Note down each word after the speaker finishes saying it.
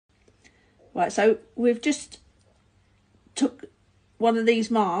Right, so we've just took one of these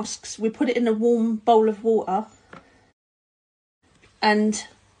masks, we put it in a warm bowl of water, and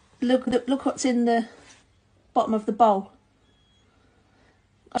look what's in the bottom of the bowl.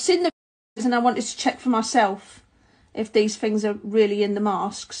 I've seen the videos and I wanted to check for myself if these things are really in the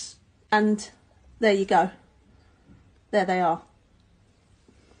masks, and there you go. There they are.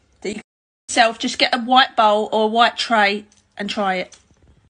 So you can yourself just get a white bowl or a white tray and try it.